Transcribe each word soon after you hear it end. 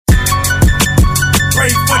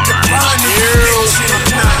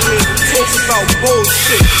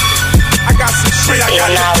I got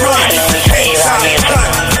the road, things I've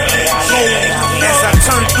done. As I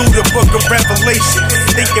turn through the book of Revelation,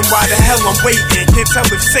 thinking why the hell I'm waiting. Can't tell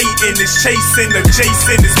if Satan is chasing or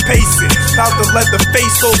Jason is pacing. About to let the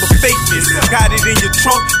face all the fakeness. Got it in your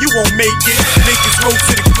trunk, you won't make it. Niggas go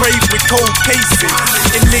to the grave with cold cases,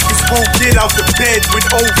 and niggas won't get out the bed with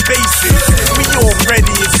old faces. We all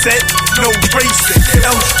ready and set, no racing.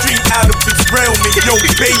 Elm Street out of its realm in your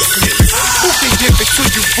basement. Who can give it to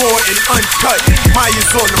you raw and uncut?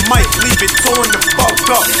 Myers on the mic, leave it torn the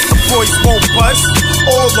fuck up. The boys won't bust,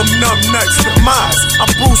 all them numb nuts. Demise, I'm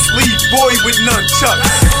Bruce Lee, boy with nunchucks.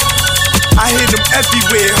 I hit them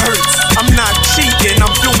everywhere it hurts. I'm not cheating,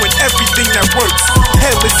 I'm doing everything that works.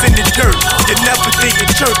 Hell is in the dirt, you never think in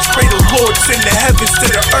church. Pray the Lord send the heavens to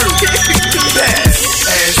the earth.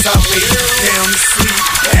 As I lay down to sleep,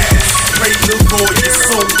 pray the Lord your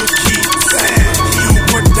soul will keep. You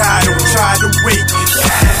would die, don't try to wake.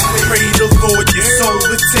 Pray the Lord your soul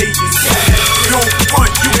will take. Don't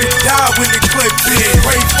front, you can die when the clip in.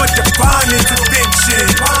 Pray for divine intervention.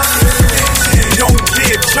 Don't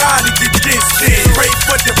dare try to get distant. Pray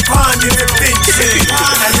for divine intervention.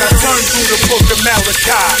 As I turn through the book of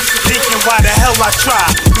Malachi, thinking why the hell I try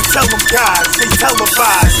to tell them guys, they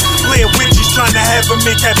televise. Blair witches trying to have them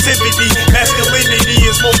in captivity. Masculinity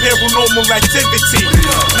is more paranormal activity.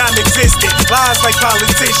 Non-existent, lies like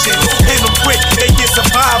politicians. Hit them quick, they can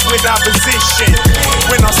survive with opposition.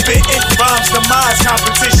 When I'm spitting, rhymes demise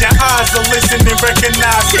competition. Eyes are listening,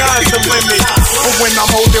 recognize sky's the limit. But when I'm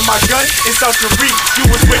holding my gun, it's out to reach. You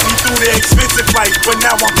was with me through the expensive life, but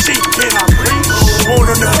now I'm cheap. Can I breathe? Born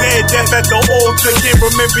on the bed, death at the altar. Can't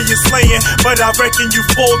remember your slaying, but I reckon you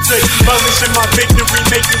faltered. Relishing my victory,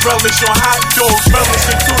 make you relish on hot dogs.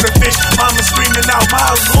 Relishing to the fish, mama screaming out,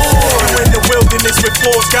 my Lord. You in the wilderness with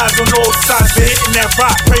false guys on all sides. They're hitting that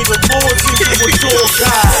rock, pray the Lord, see you with your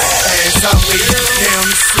God. As I lay down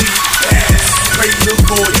to sleep, pray the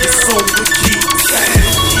Lord your soul will keep.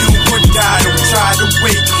 You would die, don't try to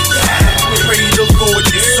wake. Pray the Lord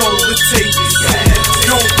your soul will take.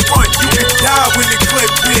 Don't front, you can die when the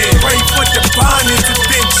clip in. Pray for divine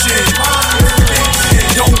intervention.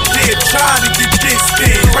 Don't dare try to get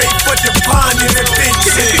distant. Pray for divine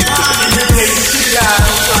intervention. In the days you die,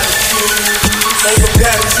 don't try to choose. All the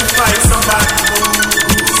battles you fight, somebody lose.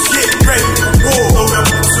 Get ready for war, load up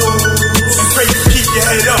the tools. Pray to keep your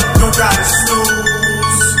head up, don't gotta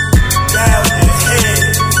snooze. Bow your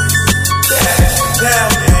head, bow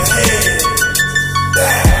your head,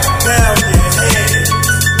 bow your head,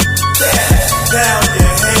 bow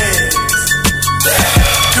your head.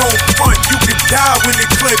 Don't front, you can die when the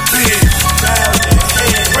clip in. Bow your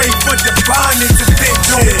head, pray for divine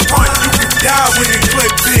intervention. Don't front, you can die when the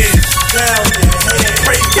clip in. Bow your head,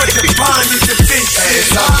 pray for divine intervention.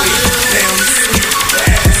 As I lay down to sleep,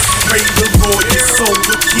 pray the Lord your soul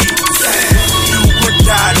will keep. You would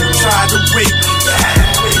die, don't try to wake.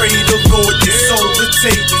 Pray the Lord your soul will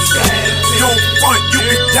take. Don't front, you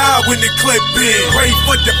can die when the clip in. Pray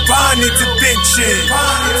for divine intervention.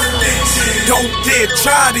 Don't dare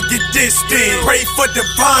try to get distant. Pray for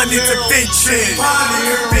divine intervention.